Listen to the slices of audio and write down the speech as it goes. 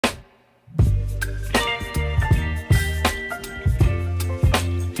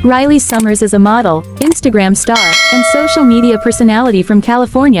Riley Summers is a model, Instagram star, and social media personality from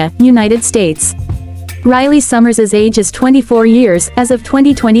California, United States. Riley Summers' age is 24 years, as of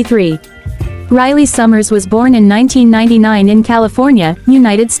 2023. Riley Summers was born in 1999 in California,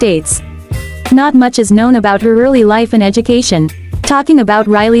 United States. Not much is known about her early life and education. Talking about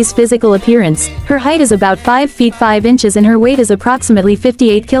Riley's physical appearance, her height is about 5 feet 5 inches and her weight is approximately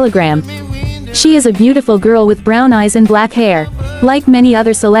 58 kilograms. She is a beautiful girl with brown eyes and black hair. Like many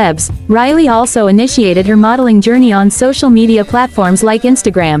other celebs, Riley also initiated her modeling journey on social media platforms like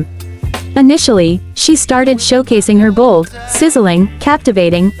Instagram. Initially, she started showcasing her bold, sizzling,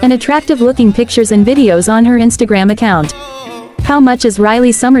 captivating, and attractive-looking pictures and videos on her Instagram account. How much is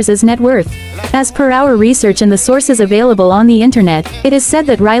Riley Summers' net worth? As per our research and the sources available on the internet, it is said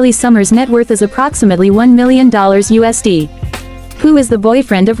that Riley Summers' net worth is approximately $1 million USD. Who is the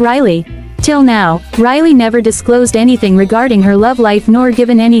boyfriend of Riley? Till now, Riley never disclosed anything regarding her love life nor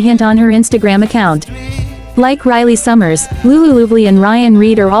given any hint on her Instagram account. Like Riley Summers, Lulu Lovely and Ryan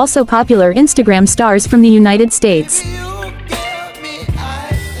Reed are also popular Instagram stars from the United States.